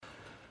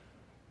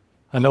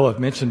I know I've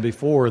mentioned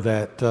before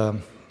that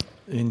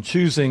in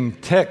choosing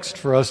text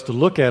for us to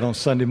look at on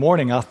Sunday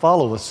morning, I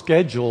follow a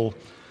schedule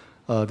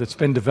that's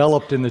been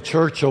developed in the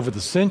church over the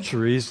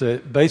centuries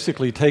that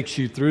basically takes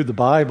you through the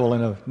Bible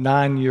in a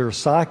 9-year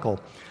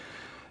cycle.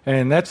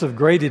 And that's of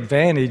great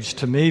advantage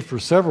to me for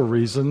several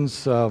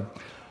reasons.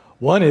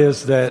 One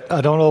is that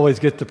I don't always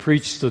get to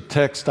preach the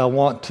text I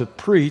want to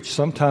preach.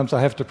 Sometimes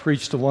I have to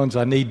preach the ones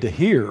I need to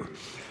hear.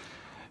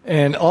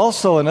 And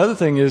also another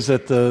thing is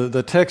that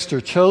the texts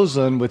are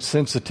chosen with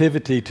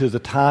sensitivity to the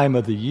time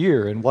of the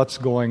year and what's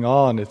going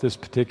on at this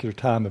particular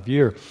time of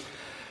year.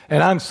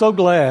 And I'm so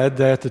glad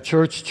that the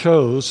church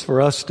chose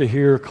for us to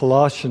hear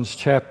Colossians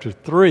chapter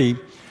 3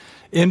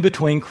 in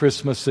between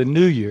Christmas and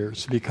New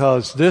Year's,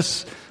 because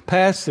this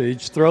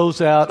passage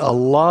throws out a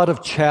lot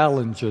of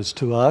challenges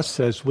to us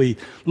as we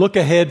look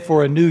ahead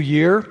for a new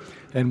year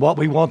and what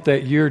we want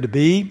that year to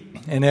be,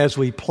 and as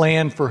we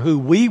plan for who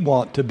we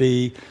want to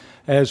be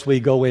as we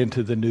go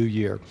into the new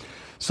year.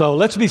 So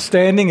let's be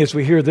standing as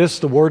we hear this,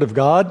 the Word of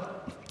God.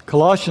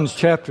 Colossians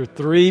chapter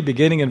 3,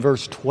 beginning in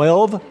verse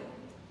 12.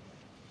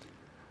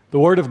 The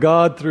Word of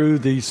God through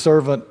the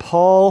servant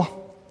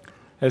Paul,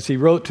 as he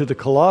wrote to the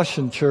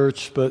Colossian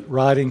church, but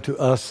writing to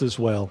us as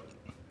well.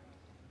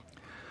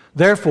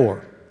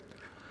 Therefore,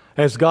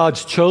 as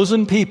God's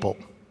chosen people,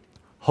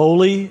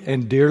 holy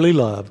and dearly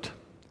loved,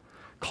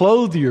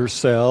 clothe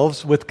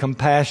yourselves with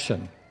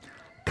compassion,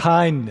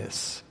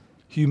 kindness,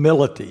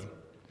 humility,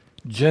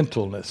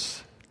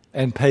 gentleness,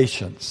 and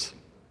patience.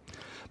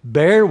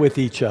 Bear with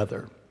each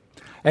other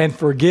and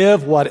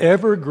forgive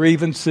whatever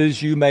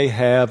grievances you may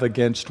have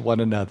against one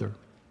another.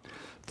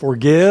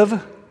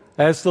 Forgive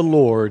as the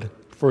Lord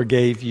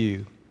forgave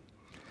you.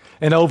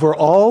 And over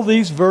all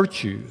these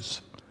virtues,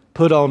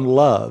 put on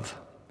love,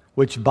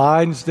 which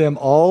binds them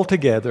all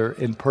together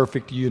in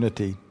perfect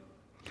unity.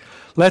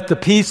 Let the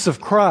peace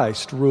of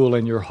Christ rule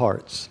in your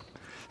hearts,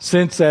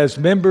 since as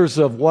members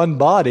of one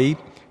body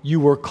you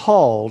were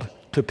called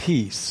to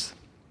peace,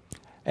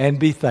 and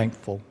be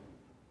thankful.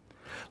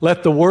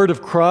 Let the word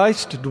of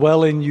Christ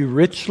dwell in you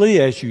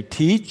richly as you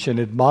teach and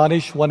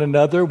admonish one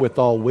another with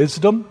all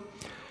wisdom,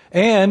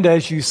 and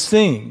as you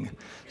singing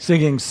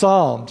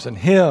psalms and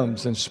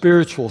hymns and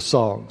spiritual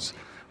songs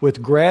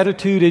with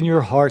gratitude in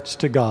your hearts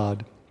to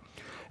God.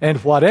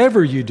 And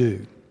whatever you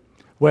do,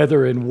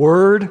 whether in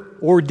word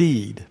or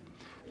deed,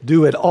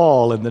 do it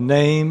all in the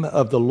name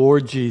of the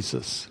Lord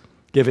Jesus,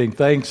 giving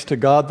thanks to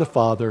God the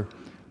Father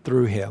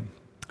through Him.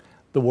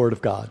 The Word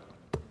of God.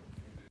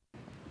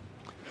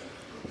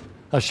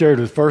 I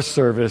shared with first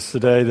service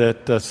today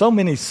that so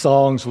many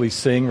songs we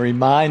sing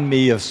remind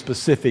me of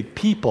specific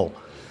people.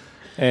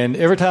 And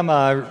every time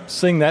I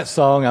sing that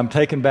song, I'm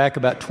taken back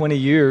about 20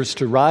 years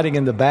to riding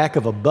in the back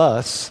of a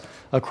bus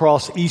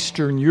across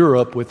Eastern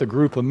Europe with a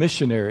group of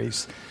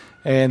missionaries.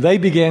 And they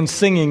began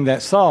singing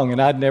that song, and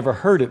I'd never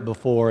heard it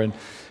before. And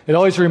it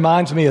always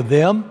reminds me of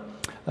them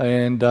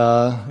and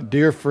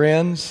dear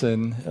friends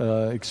and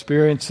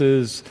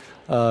experiences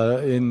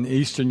in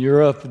Eastern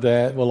Europe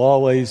that will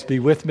always be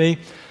with me.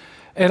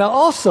 And I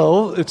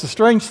also, it's a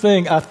strange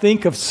thing, I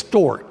think of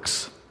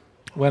storks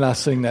when I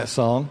sing that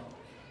song.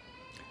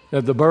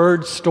 The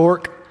bird,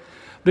 stork.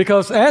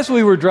 Because as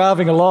we were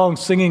driving along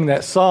singing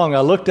that song, I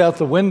looked out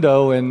the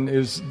window and it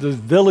was the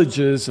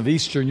villages of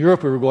Eastern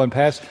Europe we were going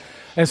past.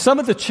 And some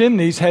of the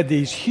chimneys had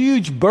these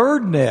huge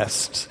bird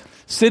nests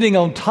sitting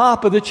on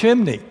top of the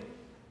chimney,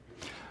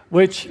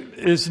 which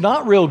is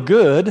not real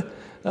good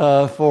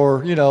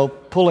for,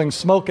 pulling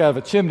smoke out of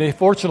a chimney.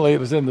 Fortunately, it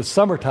was in the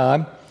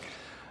summertime.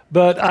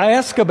 But I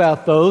asked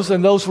about those,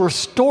 and those were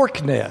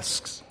stork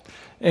nests.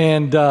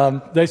 And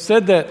they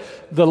said that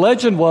the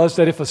legend was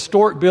that if a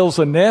stork builds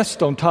a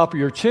nest on top of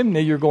your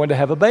chimney, you're going to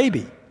have a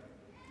baby.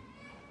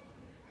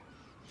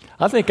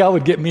 I think I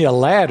would get me a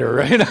ladder.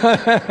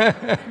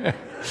 And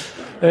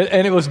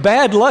it was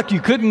bad luck. You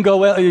couldn't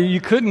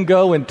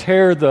go and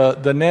tear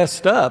the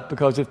nest up,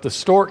 because if the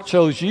stork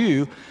chose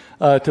you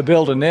to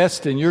build a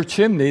nest in your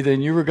chimney,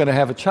 then you were going to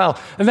have a child.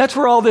 And that's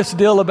where all this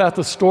deal about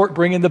the stork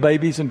bringing the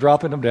babies and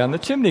dropping them down the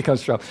chimney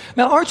comes from.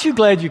 Now, aren't you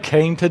glad you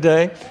came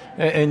today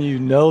and you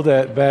know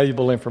that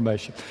valuable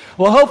information?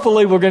 Well,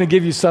 hopefully we're going to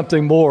give you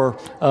something more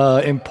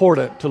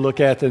important to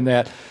look at than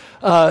that.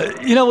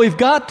 We've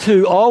got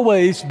to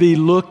always be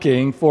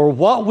looking for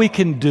what we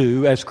can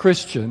do as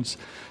Christians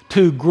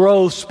to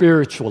grow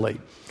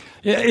spiritually.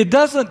 It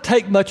doesn't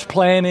take much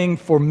planning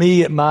for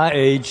me at my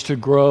age to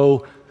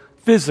grow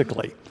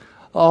physically.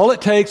 All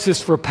it takes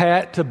is for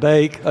Pat to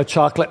bake a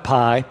chocolate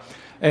pie,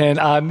 and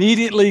I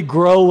immediately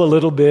grow a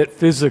little bit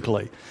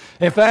physically.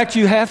 In fact,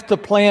 you have to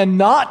plan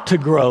not to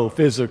grow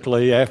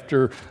physically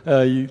after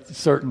a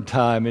certain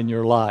time in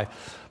your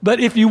life.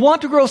 But if you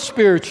want to grow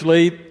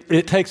spiritually,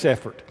 it takes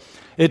effort.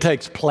 It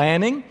takes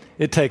planning.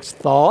 It takes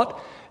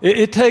thought.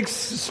 It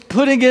takes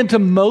putting into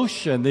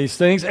motion these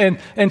things and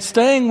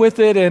staying with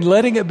it and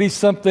letting it be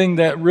something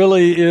that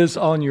really is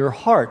on your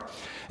heart.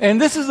 And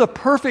this is a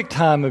perfect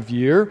time of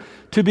year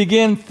to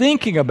begin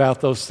thinking about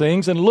those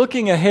things and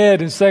looking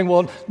ahead and saying,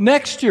 well,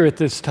 next year at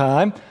this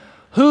time,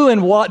 who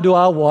and what do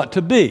I want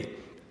to be?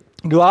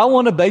 Do I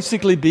want to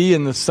basically be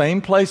in the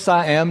same place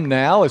I am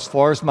now as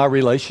far as my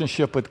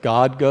relationship with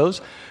God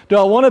goes? Do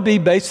I want to be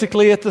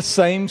basically at the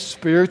same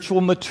spiritual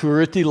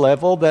maturity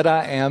level that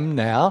I am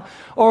now?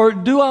 Or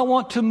do I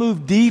want to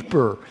move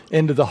deeper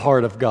into the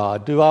heart of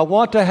God? Do I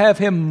want to have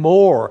Him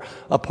more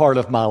a part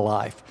of my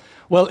life?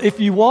 Well, if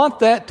you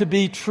want that to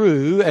be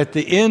true at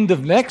the end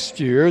of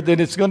next year, then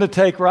it's going to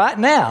take right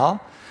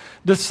now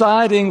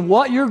deciding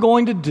what you're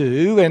going to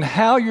do and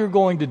how you're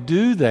going to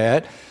do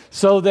that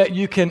so that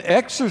you can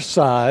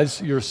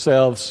exercise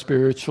yourselves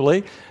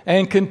spiritually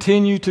and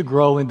continue to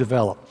grow and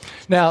develop.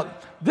 Now,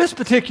 this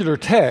particular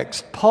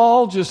text,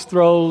 Paul just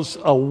throws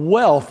a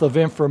wealth of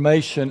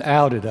information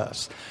out at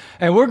us.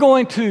 And we're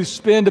going to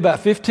spend about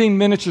 15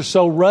 minutes or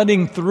so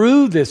running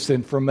through this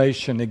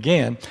information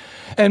again.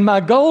 And my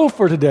goal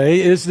for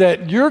today is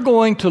that you're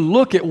going to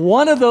look at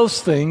one of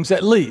those things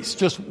at least,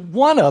 just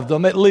one of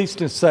them at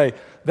least, and say,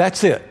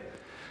 that's it.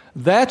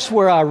 That's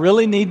where I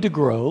really need to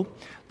grow.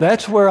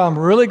 That's where I'm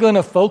really going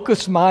to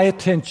focus my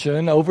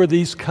attention over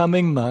these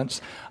coming months.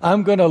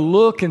 I'm going to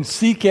look and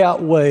seek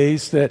out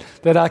ways that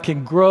I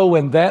can grow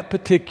in that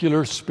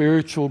particular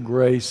spiritual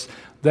grace,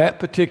 that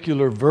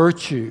particular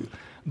virtue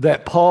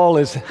that Paul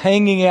is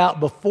hanging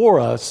out before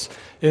us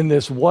in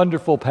this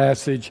wonderful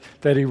passage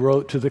that he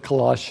wrote to the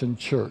Colossian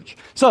church.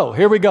 So,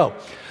 here we go.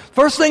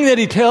 First thing that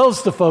he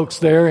tells the folks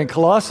there in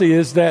Colossae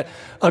is that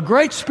a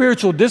great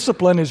spiritual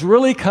discipline is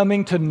really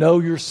coming to know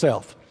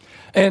yourself.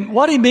 And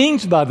what he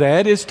means by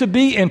that is to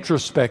be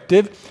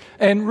introspective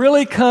and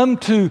really come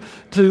to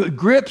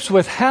grips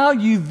with how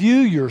you view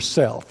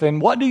yourself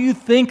and what do you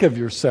think of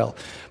yourself.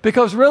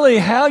 Because really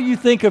how you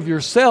think of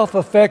yourself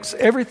affects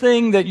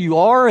everything that you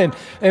are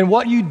and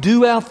what you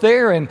do out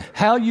there and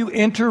how you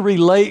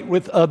interrelate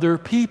with other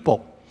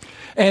people.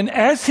 And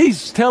as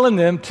he's telling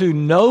them to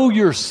know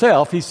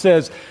yourself, he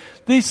says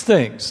these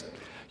things.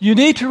 You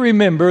need to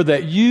remember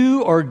that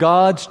you are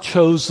God's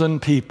chosen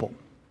people.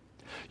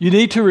 You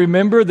need to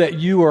remember that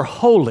you are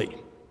holy.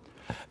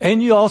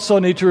 And you also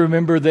need to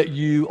remember that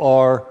you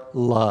are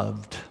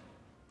loved.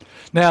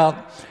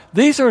 Now,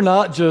 these are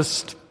not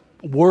just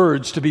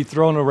words to be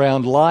thrown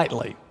around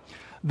lightly.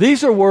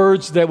 These are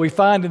words that we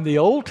find in the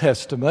Old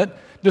Testament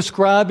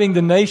describing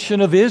the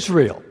nation of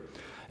Israel.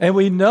 And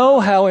we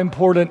know how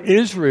important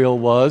Israel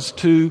was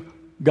to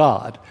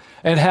God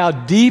and how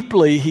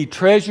deeply He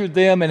treasured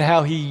them and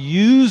how He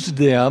used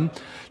them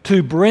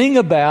to bring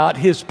about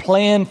His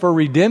plan for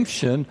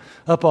redemption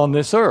upon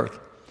this earth.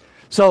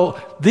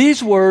 So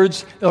these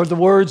words are the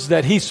words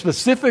that He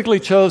specifically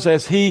chose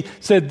as He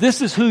said,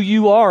 this is who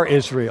you are,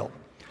 Israel.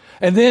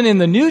 And then in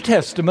the New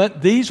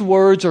Testament, these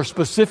words are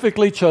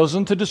specifically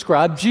chosen to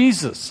describe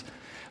Jesus,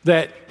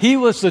 that He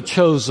was the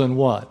chosen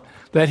one,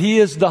 that He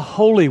is the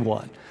Holy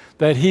One,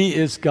 that He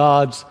is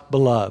God's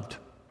beloved.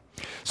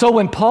 So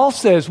when Paul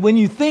says, when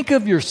you think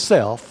of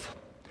yourself,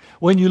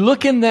 when you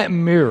look in that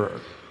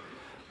mirror,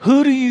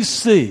 who do you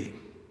see?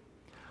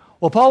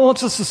 Well, Paul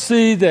wants us to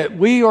see that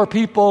we are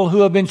people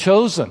who have been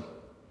chosen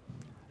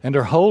and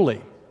are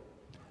holy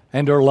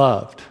and are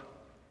loved.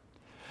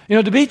 You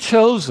know, to be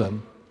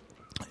chosen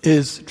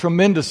is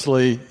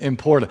tremendously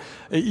important.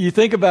 You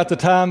think about the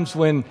times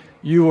when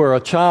you were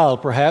a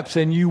child, perhaps,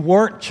 and you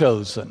weren't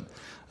chosen.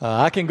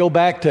 I can go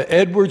back to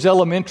Edwards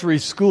Elementary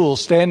School,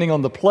 standing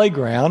on the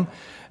playground,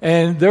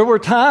 and there were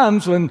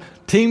times when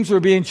teams were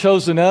being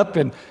chosen up,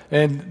 and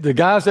the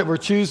guys that were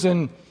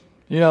choosing,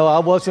 you know, I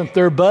wasn't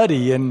their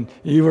buddy, and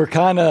you were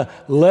kind of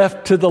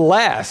left to the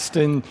last.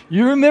 And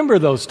you remember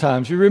those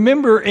times. You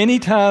remember any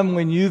time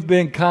when you've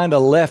been kind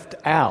of left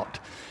out.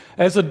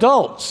 As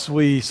adults,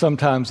 we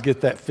sometimes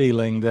get that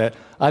feeling that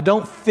I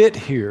don't fit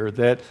here,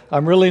 that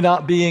I'm really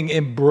not being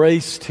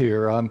embraced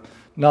here. I'm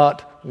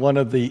not one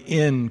of the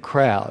in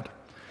crowd.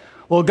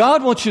 Well,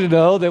 God wants you to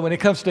know that when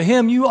it comes to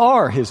Him, you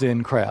are His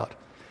in crowd.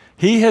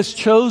 He has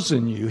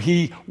chosen you.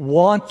 He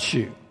wants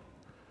you.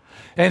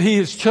 And He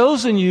has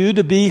chosen you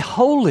to be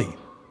holy.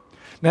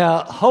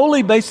 Now,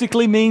 holy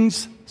basically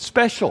means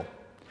special.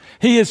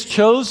 He has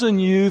chosen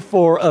you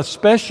for a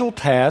special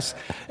task,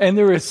 and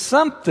there is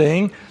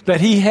something that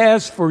He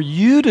has for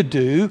you to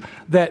do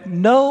that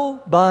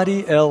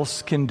nobody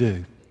else can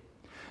do.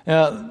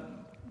 Now,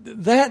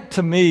 that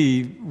to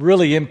me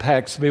really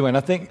impacts me when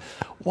I think,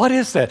 what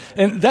is that?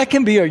 And that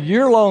can be a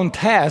year-long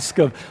task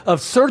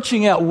of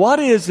searching out what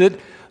is it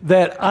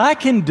that I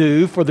can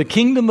do for the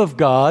kingdom of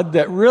God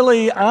that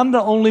really I'm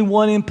the only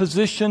one in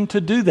position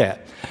to do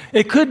that.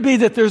 It could be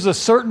that there's a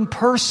certain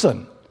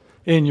person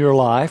in your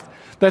life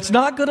that's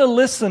not going to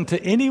listen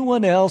to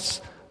anyone else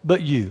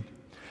but you.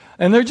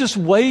 And they're just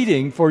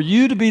waiting for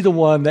you to be the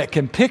one that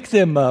can pick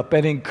them up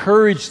and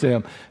encourage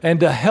them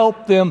and to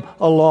help them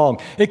along.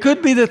 It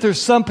could be that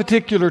there's some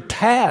particular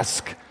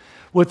task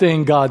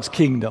within God's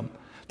kingdom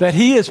that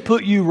He has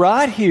put you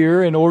right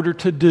here in order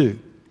to do.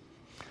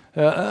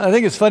 I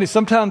think it's funny.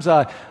 Sometimes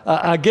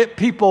I get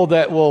people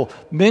that will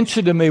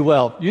mention to me,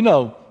 well, you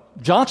know,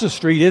 Johnson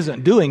Street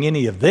isn't doing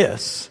any of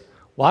this.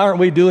 Why aren't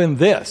we doing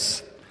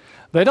this?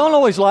 They don't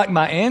always like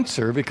my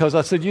answer because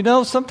I said, you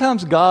know,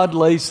 sometimes God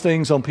lays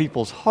things on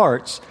people's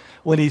hearts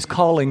when He's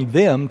calling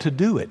them to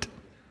do it.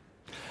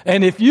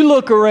 And if you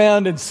look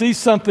around and see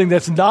something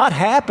that's not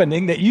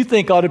happening that you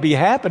think ought to be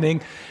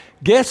happening,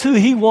 guess who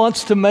He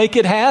wants to make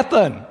it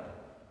happen?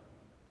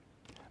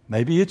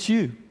 Maybe it's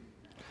you.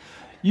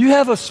 You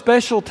have a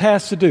special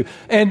task to do.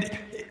 And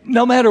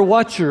no matter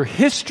what your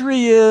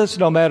history is,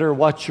 no matter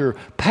what your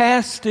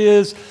past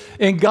is,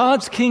 in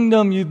God's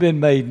kingdom you've been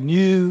made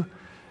new,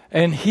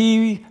 and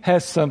He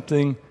has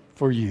something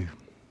for you.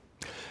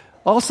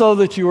 Also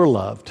that you are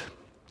loved.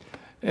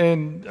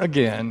 And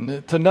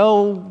again, to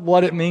know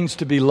what it means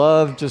to be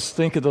loved, just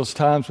think of those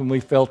times when we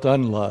felt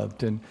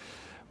unloved. And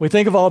we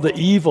think of all the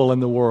evil in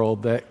the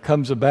world that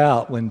comes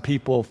about when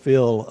people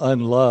feel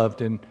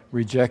unloved and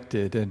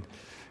rejected. And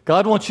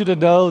God wants you to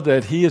know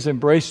that He has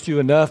embraced you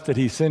enough that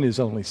He sent His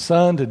only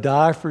Son to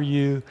die for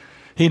you.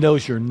 He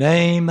knows your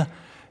name,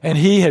 and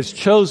He has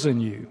chosen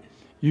you.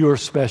 You are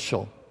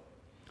special,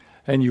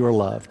 and you are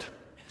loved.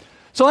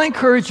 So I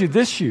encourage you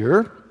this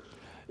year,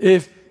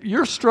 if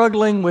you're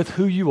struggling with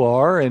who you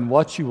are and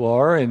what you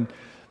are, and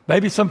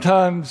maybe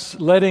sometimes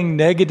letting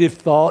negative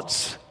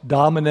thoughts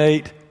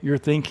dominate your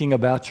thinking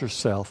about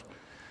yourself,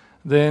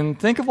 then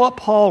think of what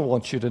Paul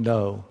wants you to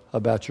know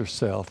about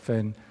yourself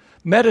and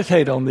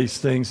meditate on these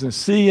things and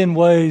see in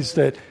ways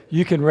that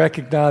you can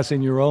recognize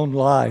in your own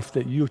life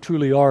that you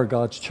truly are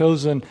God's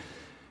chosen,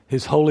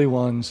 His holy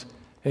ones,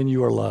 and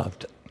you are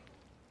loved.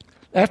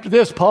 After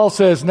this, Paul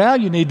says, now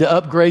you need to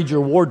upgrade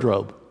your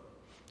wardrobe.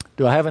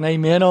 Do I have an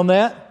amen on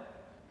that?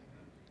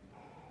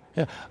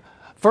 Yeah.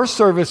 First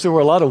service, there were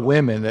a lot of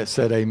women that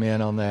said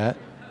amen on that.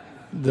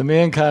 The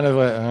men kind of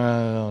went,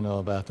 I don't know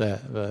about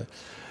that. But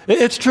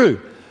it's true.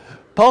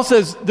 Paul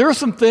says there are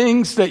some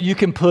things that you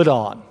can put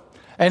on.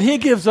 And he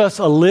gives us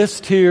a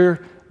list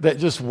here that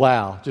just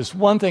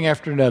one thing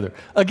after another.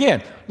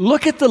 Again,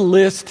 look at the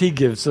list he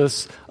gives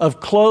us of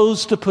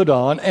clothes to put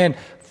on and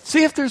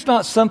see if there's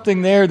not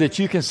something there that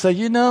you can say,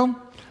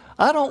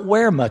 I don't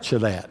wear much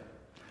of that.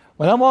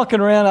 When I'm walking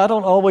around, I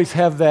don't always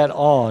have that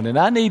on, and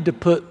I need to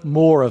put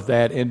more of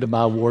that into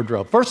my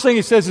wardrobe. First thing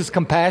he says is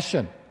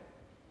compassion.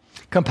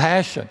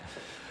 Compassion.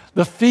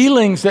 The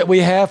feelings that we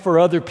have for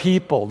other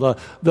people,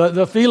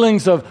 the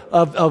feelings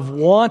of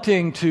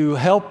wanting to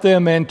help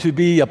them and to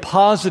be a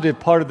positive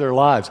part of their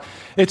lives.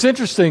 It's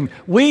interesting.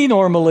 We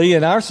normally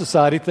in our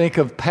society think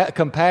of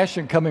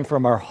compassion coming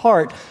from our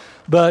heart,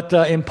 but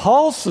in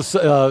Paul's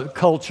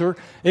culture,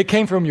 it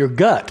came from your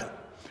gut.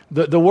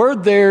 The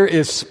word there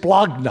is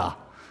splagna.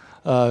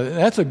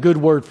 That's a good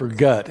word for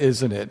gut,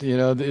 isn't it?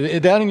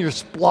 Down in your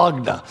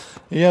splagna.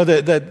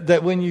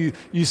 That when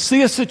you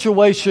see a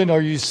situation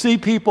or you see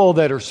people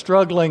that are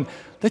struggling,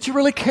 that you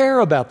really care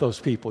about those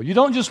people. You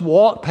don't just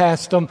walk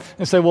past them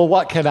and say, well,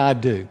 what can I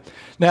do?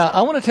 Now,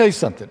 I want to tell you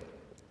something.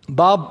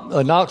 Bob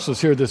Knox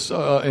was here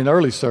in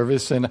early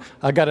service, and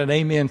I got an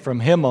amen from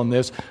him on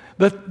this.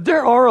 But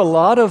there are a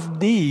lot of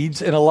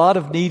needs and a lot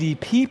of needy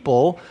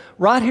people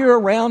right here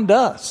around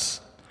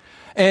us.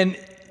 And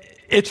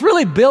it's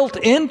really built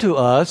into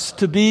us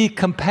to be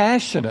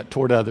compassionate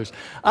toward others.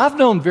 I've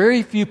known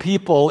very few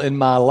people in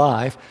my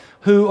life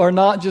who are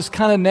not just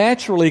kind of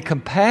naturally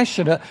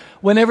compassionate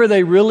whenever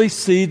they really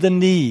see the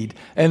need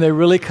and they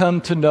really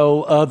come to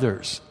know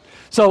others.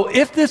 So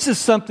if this is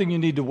something you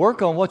need to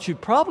work on, what you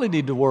probably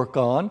need to work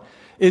on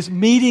is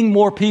meeting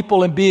more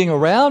people and being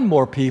around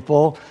more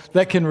people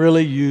that can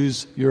really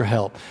use your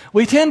help.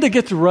 We tend to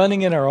get to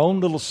running in our own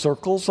little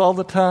circles all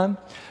the time,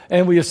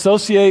 and we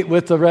associate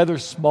with a rather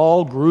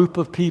small group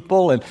of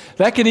people, and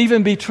that can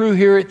even be true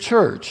here at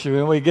church.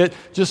 We get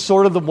just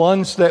sort of the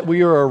ones that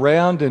we are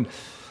around, and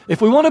if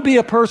we want to be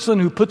a person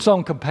who puts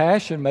on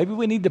compassion, maybe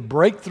we need to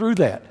break through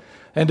that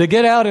and to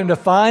get out and to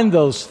find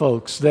those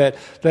folks that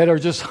are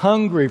just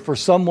hungry for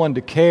someone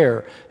to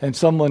care and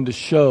someone to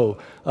show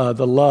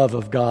the love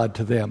of God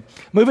to them.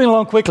 Moving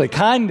along quickly,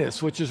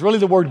 kindness, which is really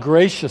the word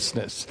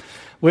graciousness,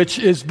 which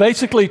is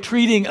basically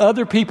treating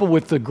other people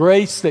with the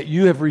grace that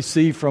you have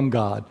received from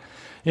God.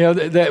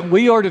 That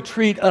we are to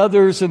treat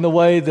others in the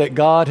way that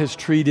God has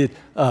treated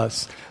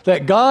us.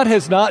 That God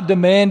has not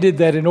demanded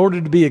that in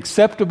order to be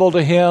acceptable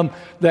to Him,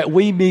 that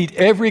we meet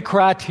every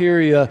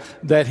criteria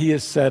that He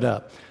has set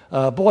up.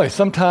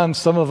 Sometimes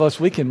some of us,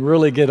 we can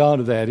really get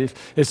onto that.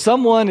 If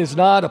someone is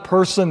not a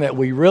person that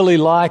we really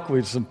like,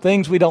 with some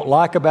things we don't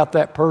like about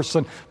that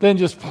person, then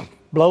just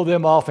blow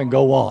them off and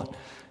go on.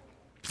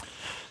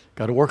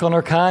 Got to work on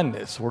our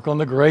kindness, work on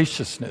the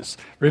graciousness,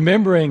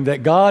 remembering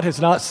that God has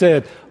not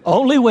said,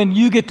 only when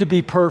you get to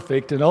be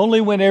perfect and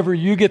only whenever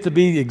you get to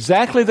be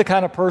exactly the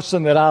kind of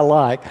person that I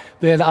like,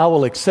 then I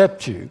will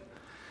accept you.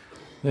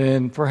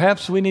 Then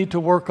perhaps we need to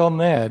work on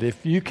that.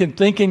 If you can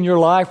think in your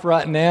life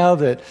right now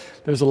that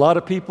there's a lot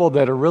of people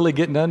that are really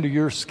getting under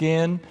your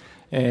skin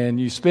and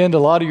you spend a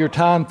lot of your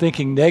time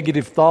thinking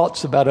negative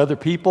thoughts about other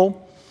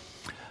people,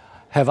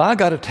 have I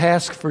got a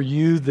task for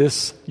you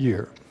this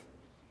year?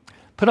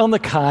 Put on the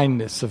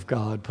kindness of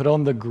God. Put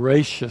on the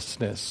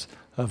graciousness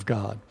of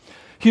God.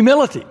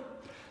 Humility.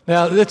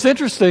 Now, it's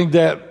interesting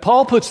that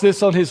Paul puts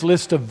this on his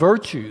list of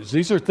virtues.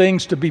 These are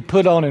things to be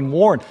put on and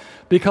worn.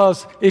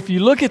 Because if you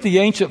look at the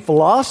ancient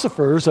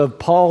philosophers of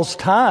Paul's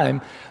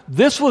time,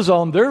 this was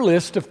on their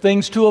list of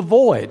things to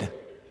avoid.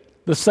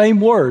 The same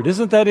word.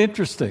 Isn't that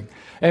interesting?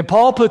 And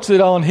Paul puts it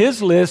on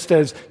his list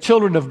as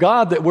children of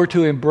God that we're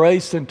to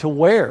embrace and to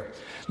wear.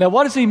 Now,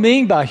 what does he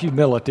mean by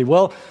humility?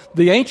 Well,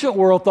 the ancient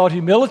world thought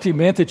humility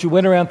meant that you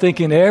went around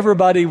thinking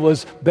everybody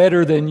was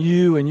better than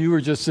you and you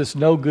were just this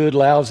no good,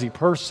 lousy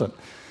person.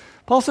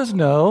 Paul says,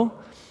 no.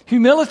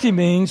 Humility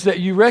means that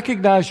you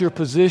recognize your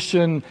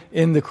position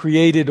in the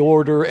created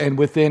order and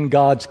within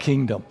God's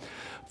kingdom.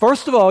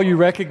 First of all, you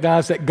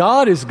recognize that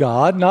God is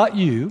God, not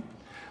you.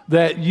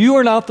 That you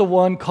are not the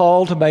one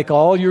called to make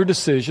all your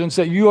decisions,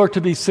 that you are to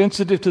be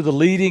sensitive to the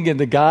leading and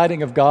the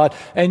guiding of God,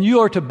 and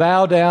you are to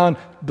bow down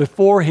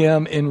before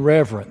Him in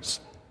reverence.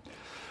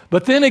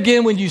 But then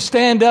again, when you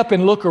stand up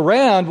and look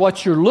around,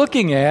 what you're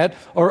looking at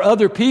are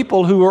other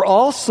people who are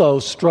also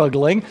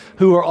struggling,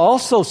 who are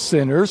also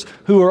sinners,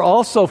 who are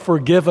also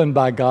forgiven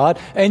by God,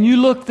 and you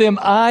look them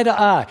eye to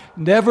eye.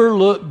 Never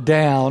look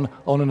down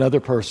on another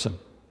person.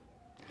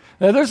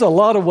 Now, there's a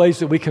lot of ways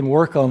that we can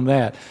work on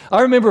that.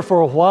 I remember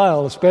for a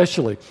while,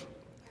 especially,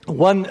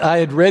 I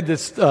had read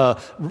this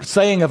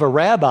saying of a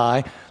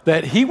rabbi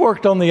that he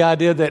worked on the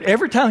idea that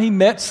every time he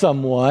met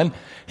someone,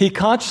 he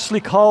consciously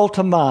called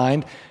to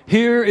mind,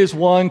 here is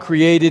one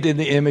created in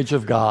the image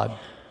of God.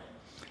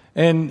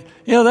 And,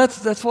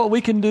 that's what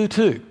we can do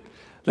too.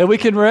 That we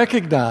can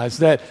recognize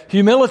that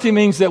humility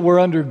means that we're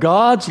under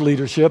God's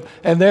leadership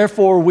and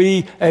therefore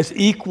we as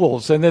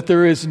equals, and that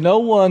there is no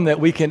one that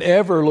we can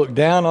ever look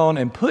down on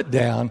and put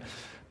down,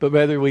 but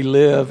rather we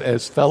live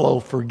as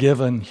fellow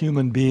forgiven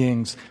human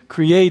beings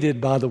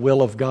created by the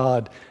will of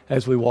God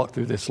as we walk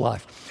through this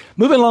life.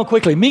 Moving along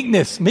quickly,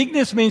 meekness.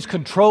 Meekness means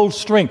controlled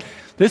strength.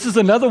 This is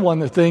another one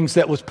of the things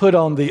that was put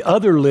on the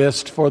other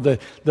list for the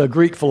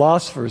Greek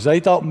philosophers. They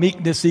thought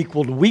meekness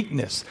equaled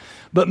weakness.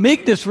 But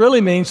meekness really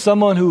means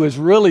someone who is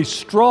really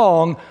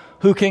strong,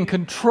 who can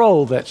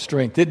control that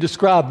strength. It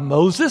described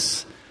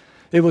Moses.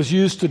 It was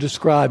used to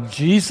describe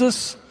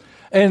Jesus.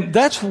 And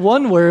that's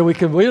one where we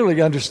can really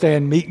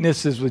understand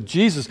meekness is with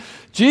Jesus.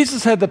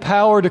 Jesus had the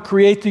power to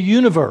create the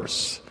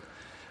universe.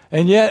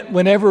 And yet,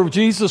 whenever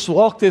Jesus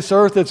walked this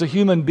earth as a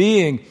human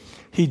being,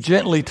 He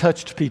gently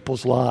touched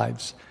people's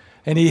lives.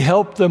 And He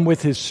helped them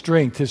with His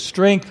strength. His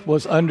strength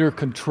was under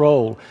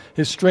control.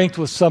 His strength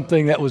was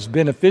something that was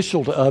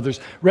beneficial to others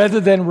rather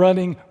than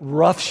running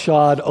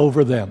roughshod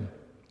over them.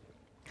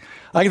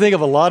 I can think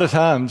of a lot of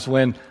times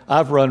when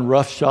I've run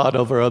roughshod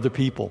over other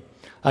people.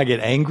 I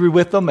get angry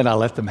with them and I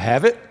let them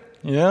have it,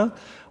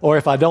 Or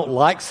if I don't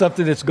like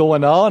something that's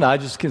going on, I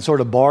just can sort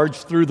of barge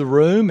through the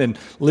room and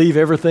leave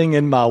everything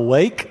in my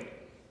wake.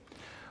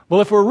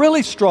 Well, if we're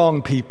really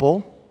strong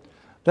people,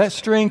 that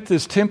strength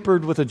is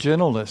tempered with a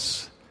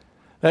gentleness.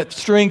 That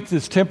strength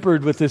is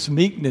tempered with this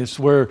meekness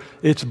where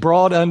it's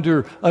brought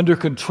under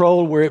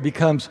control, where it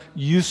becomes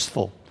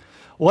useful.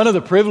 One of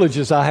the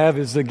privileges I have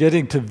is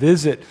getting to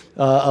visit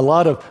a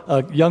lot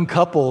of young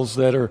couples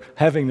that are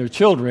having their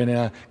children. And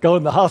I go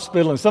in the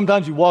hospital, and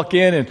sometimes you walk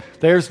in, and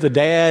there's the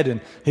dad,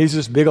 and he's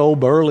this big old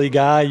burly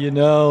guy,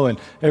 and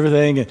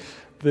everything.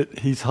 But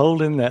he's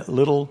holding that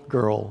little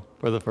girl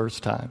for the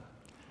first time.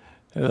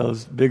 And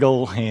those big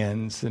old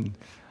hands. And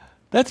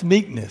that's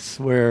meekness,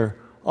 where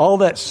all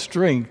that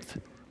strength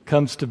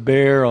comes to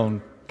bear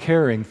on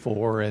caring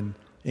for and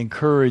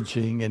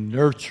encouraging and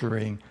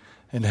nurturing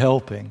and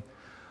helping.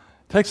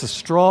 It takes a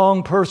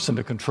strong person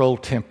to control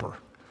temper.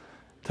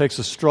 It takes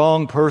a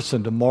strong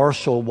person to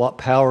marshal what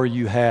power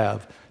you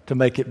have to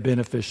make it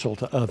beneficial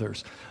to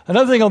others.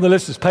 Another thing on the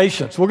list is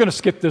patience. We're going to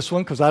skip this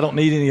one because I don't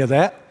need any of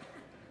that.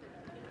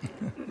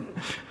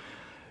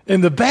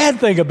 And the bad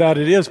thing about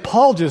it is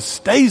Paul just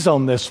stays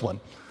on this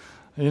one.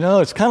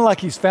 It's kind of like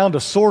he's found a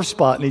sore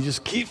spot and he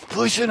just keeps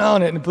pushing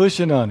on it and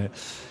pushing on it.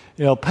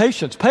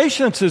 Patience.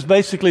 Patience is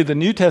basically the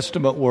New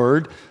Testament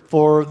word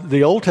for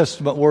the Old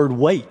Testament word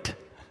wait.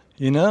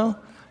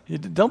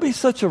 Don't be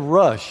such a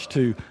rush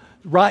to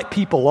write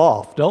people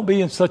off. Don't be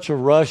in such a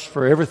rush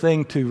for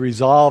everything to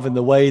resolve in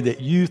the way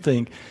that you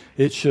think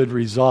it should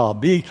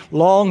resolve. Be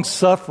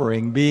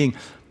long-suffering, being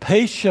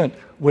patient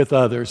with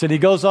others. And he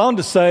goes on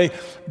to say,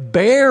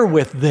 bear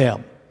with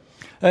them.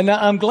 And now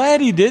I'm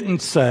glad he didn't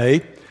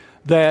say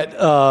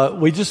that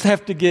we just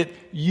have to get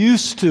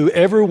used to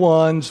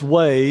everyone's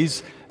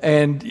ways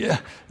and,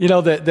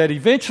 that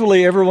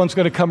eventually everyone's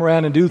going to come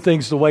around and do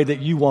things the way that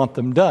you want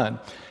them done.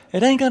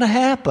 It ain't going to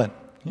happen,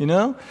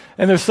 And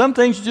there's some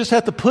things you just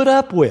have to put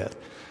up with.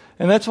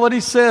 And that's what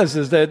he says,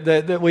 is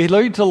that we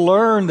need to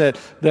learn that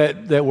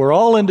we're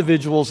all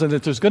individuals and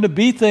that there's going to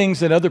be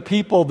things in other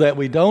people that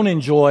we don't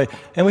enjoy,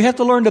 and we have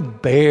to learn to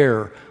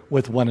bear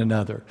with one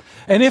another.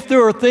 And if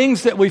there are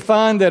things that we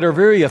find that are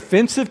very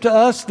offensive to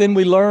us, then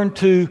we learn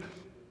to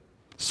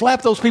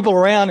slap those people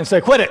around and say,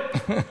 quit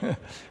it.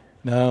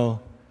 No,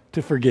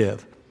 to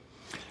forgive.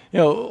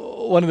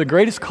 One of the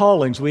greatest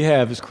callings we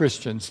have as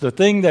Christians, the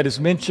thing that is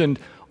mentioned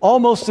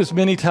almost as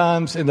many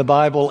times in the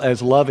Bible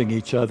as loving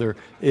each other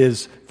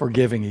is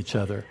forgiving each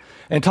other.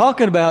 And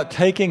talking about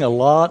taking a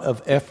lot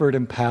of effort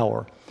and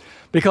power.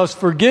 Because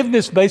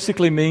forgiveness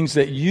basically means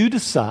that you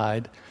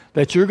decide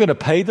that you're going to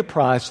pay the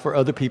price for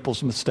other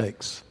people's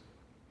mistakes.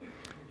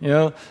 You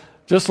know,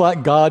 just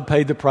like God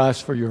paid the price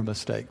for your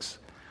mistakes.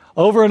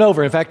 Over and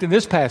over. In fact, in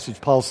this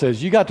passage, Paul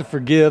says, you got to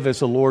forgive as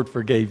the Lord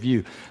forgave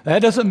you.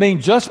 That doesn't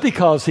mean just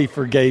because he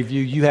forgave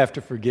you, you have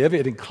to forgive.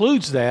 It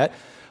includes that,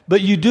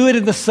 but you do it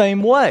in the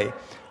same way.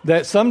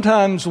 That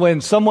sometimes when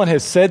someone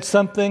has said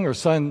something or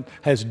someone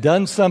has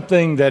done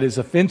something that is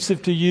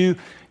offensive to you,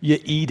 you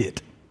eat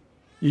it.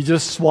 You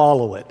just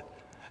swallow it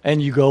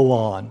and you go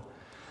on.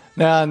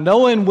 Now,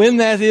 knowing when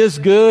that is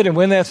good and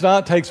when that's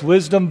not takes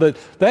wisdom, but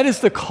that is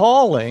the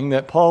calling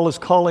that Paul is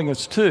calling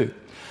us to.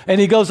 And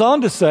he goes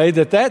on to say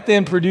that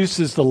then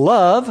produces the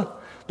love.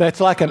 That's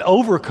like an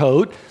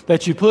overcoat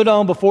that you put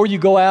on before you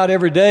go out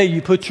every day.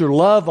 You put your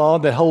love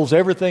on that holds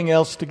everything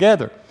else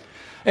together.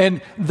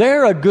 And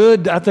they're a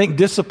good, I think,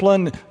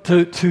 discipline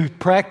to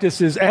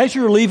practice is as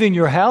you're leaving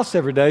your house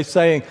every day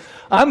saying,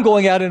 I'm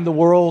going out into the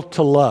world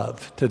to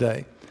love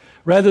today,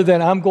 rather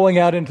than I'm going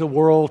out into the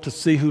world to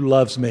see who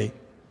loves me.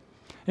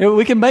 You know,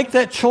 we can make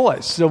that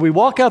choice. So we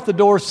walk out the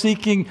door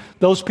seeking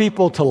those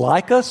people to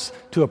like us,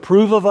 to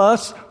approve of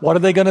us. What are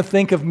they going to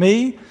think of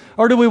me?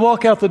 Or do we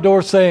walk out the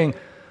door saying,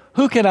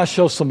 who can I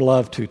show some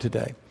love to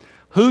today?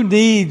 Who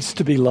needs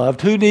to be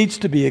loved? Who needs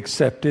to be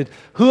accepted?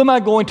 Who am I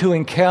going to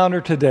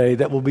encounter today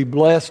that will be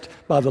blessed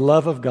by the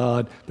love of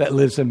God that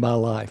lives in my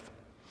life?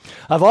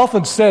 I've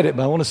often said it,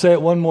 but I want to say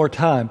it one more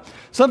time.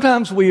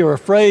 Sometimes we are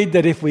afraid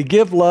that if we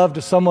give love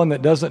to someone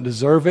that doesn't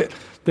deserve it,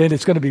 then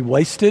it's going to be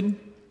wasted.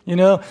 You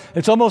know,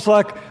 it's almost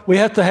like we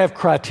have to have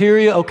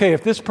criteria. Okay,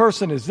 if this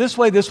person is this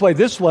way,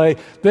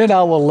 then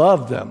I will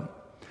love them.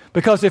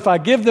 Because if I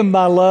give them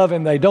my love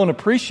and they don't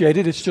appreciate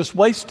it, it's just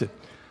wasted.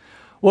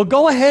 Well,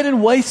 go ahead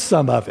and waste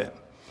some of it.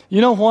 You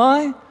know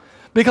why?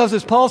 Because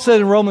as Paul said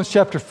in Romans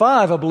chapter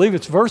 5, I believe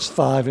it's verse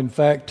 5, in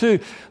fact, too,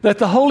 that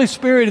the Holy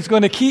Spirit is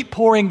going to keep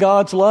pouring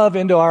God's love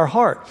into our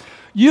heart.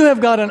 You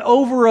have got an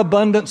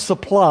overabundant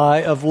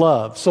supply of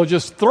love. So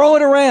just throw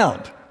it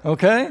around,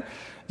 okay?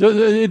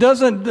 You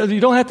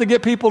don't have to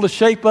get people to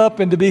shape up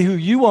and to be who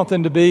you want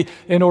them to be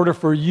in order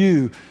for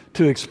you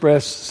to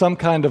express some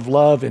kind of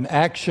love in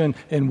action,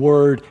 in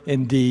word,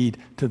 in deed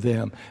to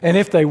them. And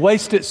if they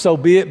waste it, so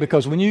be it,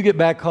 because when you get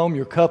back home,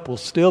 your cup will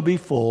still be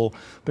full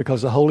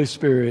because the Holy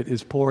Spirit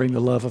is pouring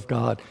the love of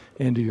God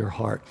into your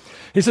heart.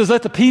 He says,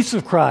 let the peace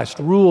of Christ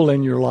rule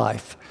in your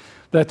life.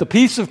 That the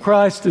peace of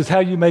Christ is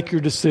how you make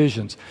your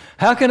decisions.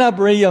 How can I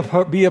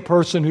be a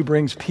person who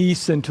brings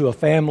peace into a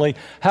family?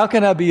 How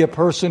can I be a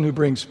person who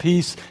brings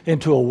peace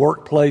into a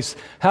workplace?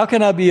 How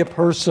can I be a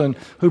person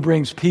who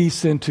brings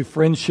peace into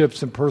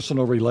friendships and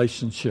personal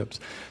relationships?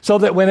 So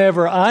that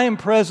whenever I am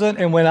present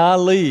and when I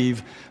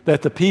leave,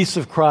 that the peace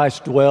of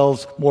Christ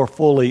dwells more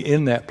fully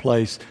in that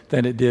place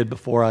than it did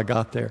before I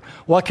got there.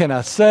 What can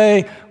I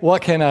say?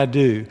 What can I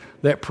do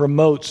that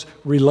promotes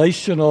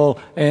relational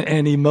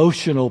and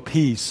emotional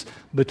peace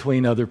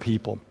between other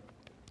people?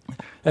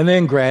 And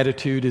then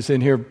gratitude is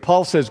in here.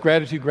 Paul says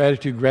gratitude,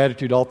 gratitude,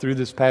 gratitude all through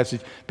this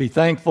passage. Be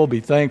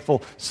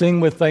thankful, sing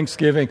with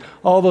thanksgiving,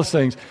 all those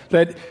things.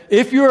 That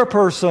if you're a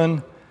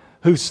person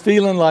who's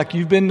feeling like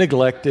you've been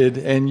neglected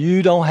and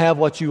you don't have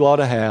what you ought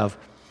to have,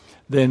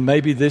 then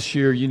maybe this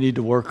year you need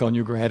to work on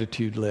your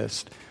gratitude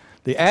list.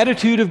 The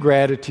attitude of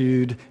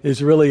gratitude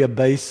is really a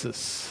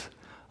basis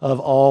of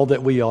all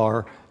that we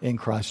are in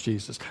Christ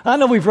Jesus. I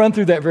know we've run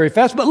through that very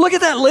fast, but look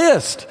at that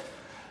list.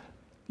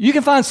 You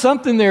can find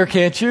something there,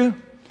 can't you?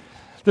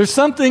 There's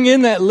something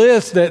in that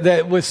list that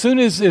as soon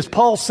as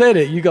Paul said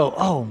it, you go,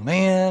 oh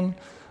man,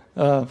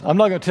 I'm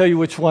not going to tell you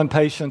which one,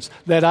 patience,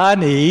 that I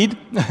need.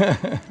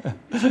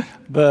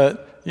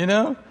 But,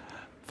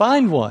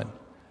 find one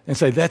and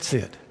say, that's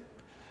it.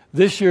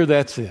 This year,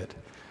 that's it.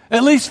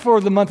 At least for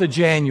the month of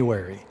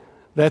January,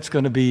 that's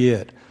going to be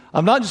it.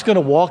 I'm not just going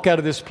to walk out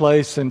of this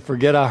place and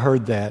forget I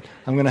heard that.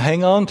 I'm going to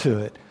hang on to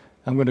it.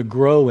 I'm going to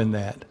grow in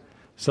that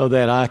so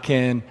that I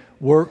can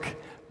work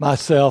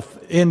myself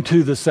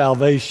into the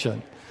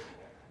salvation.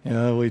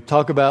 We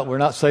talk about we're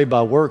not saved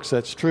by works.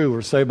 That's true.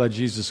 We're saved by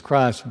Jesus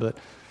Christ. But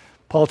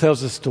Paul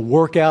tells us to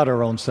work out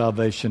our own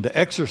salvation, to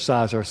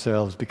exercise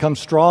ourselves, become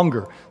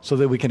stronger so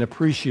that we can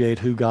appreciate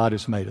who God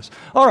has made us.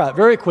 All right,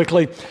 very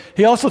quickly,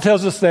 he also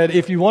tells us that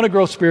if you want to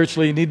grow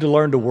spiritually, you need to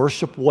learn to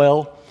worship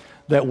well.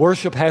 That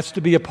worship has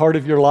to be a part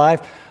of your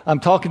life. I'm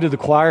talking to the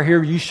choir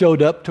here. You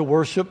showed up to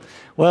worship.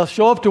 Well,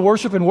 show up to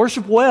worship and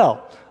worship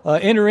well.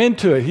 Enter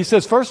into it. He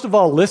says, first of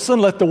all, listen.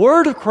 Let the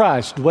word of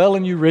Christ dwell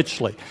in you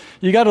richly.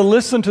 You got to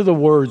listen to the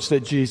words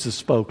that Jesus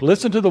spoke.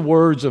 Listen to the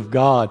words of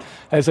God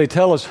as they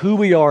tell us who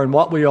we are and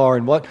what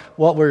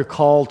we're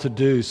called to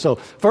do. So,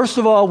 first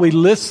of all, we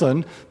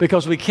listen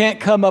because we can't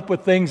come up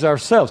with things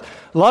ourselves.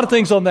 A lot of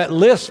things on that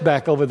list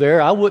back over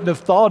there I wouldn't have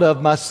thought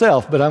of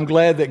myself, but I'm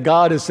glad that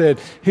God has said,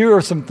 here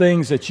are some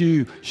things that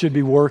you should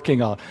be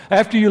working on.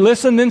 After you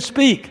listen, then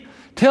speak.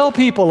 Tell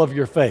people of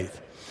your faith.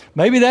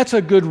 Maybe that's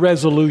a good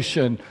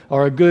resolution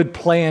or a good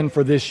plan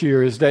for this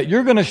year, is that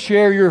you're going to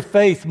share your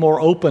faith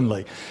more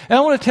openly. And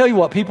I want to tell you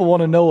what people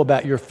want to know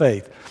about your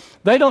faith.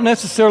 They don't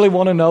necessarily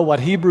want to know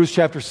what Hebrews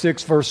chapter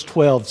 6, verse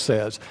 12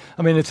 says.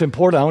 I mean, it's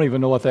important. I don't even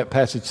know what that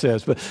passage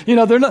says. But,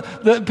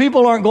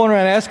 people aren't going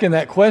around asking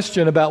that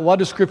question about what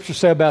does Scripture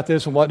say about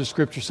this and what does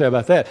Scripture say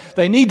about that.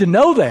 They need to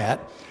know that,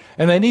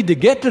 and they need to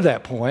get to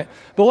that point.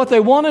 But what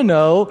they want to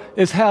know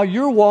is how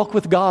your walk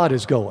with God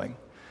is going.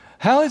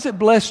 How has it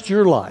blessed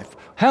your life?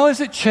 How has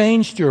it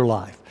changed your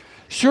life?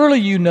 Surely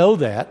you know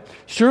that.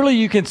 Surely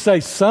you can say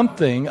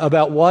something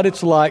about what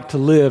it's like to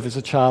live as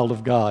a child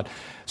of God.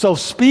 So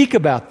speak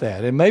about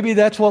that, and maybe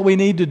that's what we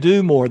need to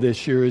do more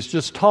this year, is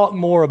just talk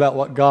more about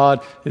what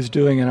God is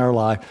doing in our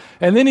life.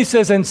 And then he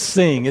says, and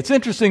sing. It's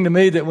interesting to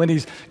me that when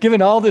he's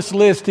given all this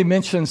list, he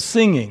mentions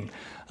singing.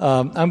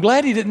 I'm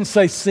glad he didn't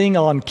say sing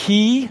on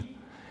key.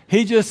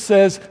 He just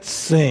says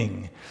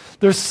sing.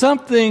 There's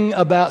something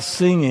about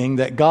singing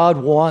that God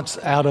wants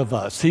out of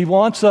us. He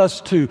wants us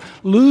to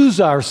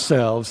lose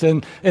ourselves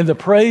in the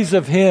praise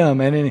of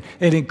Him and in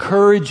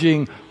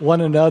encouraging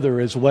one another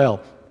as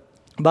well.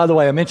 By the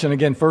way, I mentioned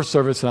again first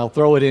service, and I'll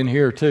throw it in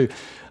here too.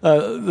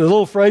 The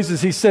little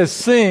phrases, he says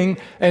sing,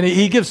 and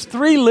he gives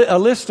a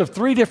list of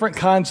 3 different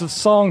kinds of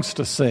songs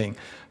to sing.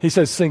 He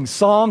says sing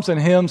psalms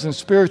and hymns and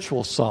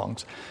spiritual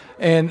songs.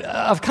 And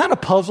I've kind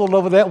of puzzled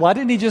over that. Why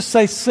didn't he just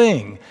say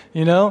sing,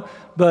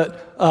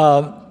 But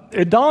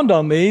it dawned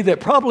on me that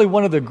probably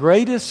one of the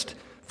greatest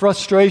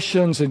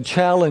frustrations and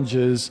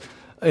challenges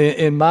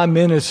in my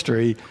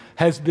ministry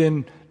has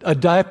been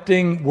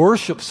adapting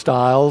worship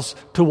styles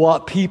to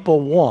what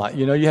people want.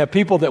 You have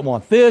people that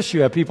want this,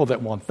 you have people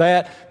that want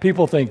that.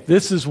 People think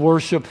this is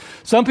worship.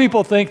 Some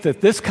people think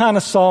that this kind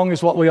of song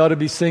is what we ought to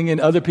be singing.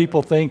 Other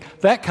people think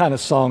that kind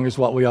of song is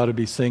what we ought to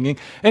be singing.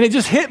 And it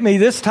just hit me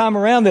this time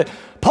around that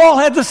Paul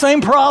had the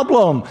same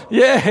problem.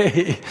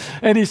 Yay!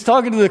 And he's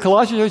talking to the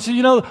Colossians.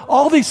 He said,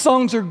 all these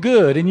songs are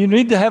good, and you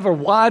need to have a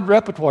wide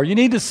repertoire. You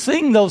need to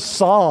sing those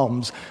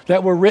psalms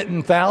that were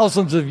written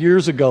thousands of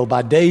years ago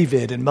by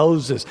David and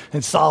Moses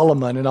and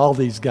Solomon and all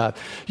these guys.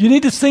 You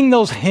need to sing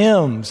those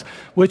hymns,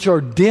 which are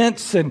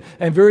dense and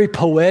very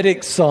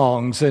poetic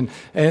songs and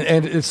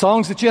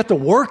songs that you have to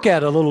work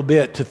at a little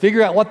bit to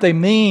figure out what they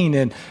mean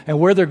and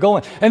where they're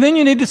going. And then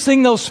you need to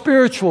sing those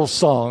spiritual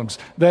songs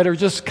that are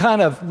just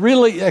kind of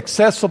really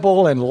accessible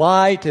and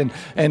light and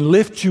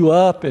lift you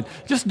up, and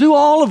just do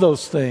all of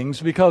those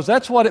things, because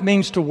that's what it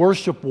means to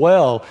worship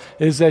well,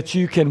 is that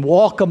you can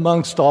walk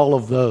amongst all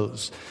of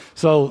those.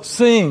 So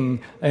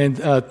sing, and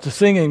to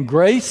sing in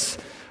grace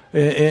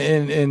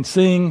and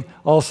sing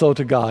also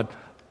to God.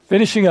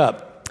 Finishing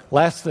up,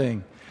 last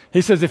thing.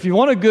 He says, if you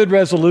want a good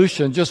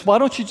resolution, why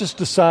don't you just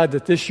decide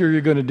that this year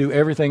you're going to do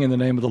everything in the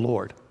name of the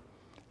Lord?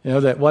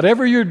 That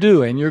whatever you're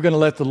doing, you're going to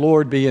let the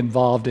Lord be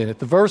involved in it.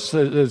 The verse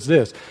is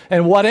this,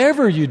 and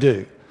whatever you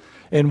do,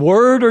 in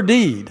word or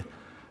deed,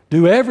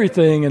 do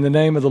everything in the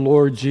name of the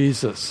Lord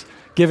Jesus,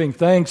 giving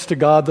thanks to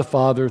God the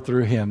Father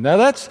through Him. Now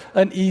that's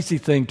an easy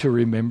thing to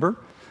remember.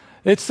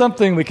 It's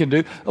something we can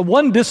do.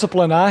 One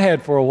discipline I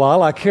had for a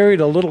while, I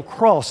carried a little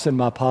cross in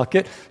my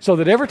pocket so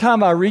that every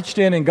time I reached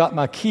in and got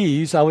my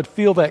keys, I would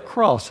feel that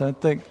cross. And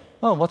I'd think,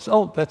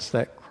 that's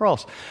that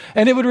cross.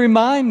 And it would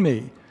remind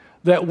me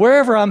that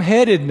wherever I'm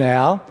headed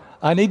now,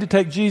 I need to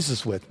take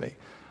Jesus with me.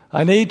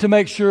 I need to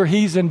make sure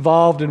He's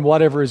involved in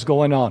whatever is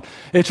going on.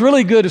 It's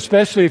really good,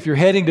 especially if you're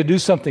heading to do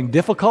something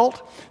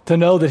difficult, to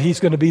know that He's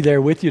going to be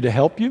there with you to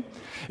help you.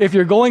 If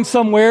you're going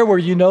somewhere where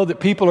you know that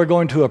people are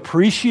going to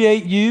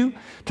appreciate you,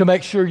 to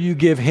make sure you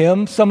give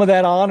Him some of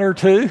that honor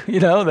too,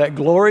 that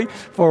glory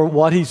for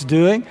what He's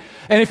doing.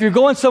 And if you're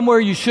going somewhere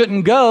you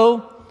shouldn't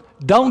go,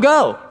 don't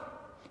go.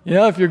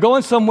 If you're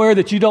going somewhere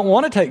that you don't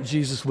want to take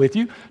Jesus with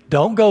you,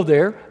 don't go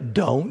there.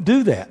 Don't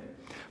do that.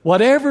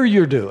 Whatever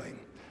you're doing,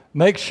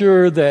 make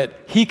sure that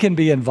He can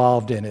be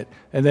involved in it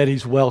and that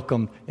He's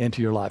welcome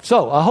into your life.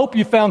 So I hope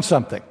you found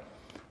something.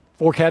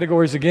 4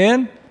 categories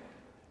again: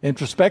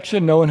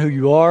 introspection, knowing who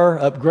you are,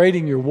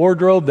 upgrading your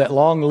wardrobe, that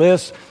long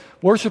list,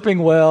 worshiping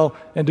well,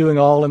 and doing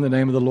all in the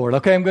name of the Lord.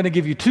 Okay, I'm going to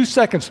give you 2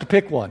 seconds to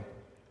pick one.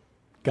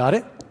 Got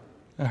it?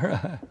 All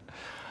right.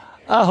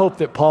 I hope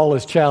that Paul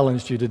has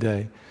challenged you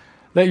today,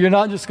 that you're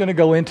not just going to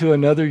go into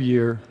another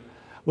year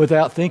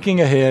without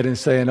thinking ahead and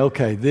saying,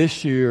 okay,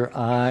 this year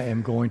I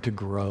am going to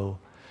grow.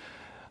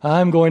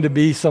 I'm going to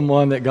be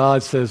someone that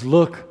God says,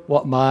 look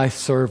what my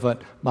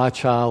servant, my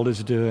child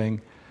is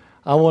doing.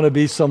 I want to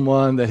be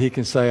someone that He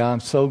can say,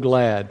 I'm so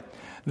glad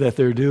that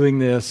they're doing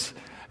this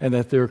and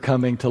that they're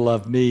coming to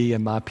love me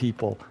and my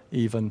people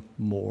even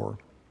more.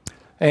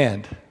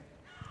 And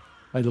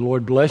may the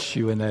Lord bless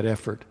you in that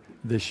effort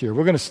this year.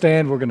 We're going to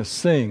stand, we're going to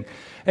sing.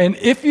 And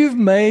if you've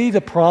made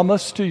a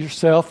promise to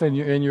yourself and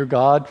your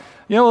God,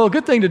 a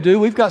good thing to do,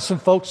 we've got some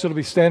folks that will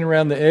be standing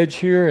around the edge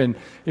here, and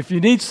if you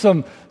need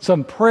some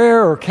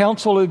prayer or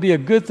counsel, it would be a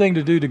good thing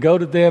to do to go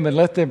to them and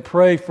let them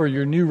pray for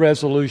your new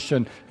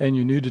resolution and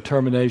your new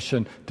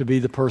determination to be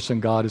the person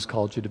God has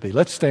called you to be.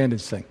 Let's stand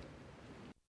and sing.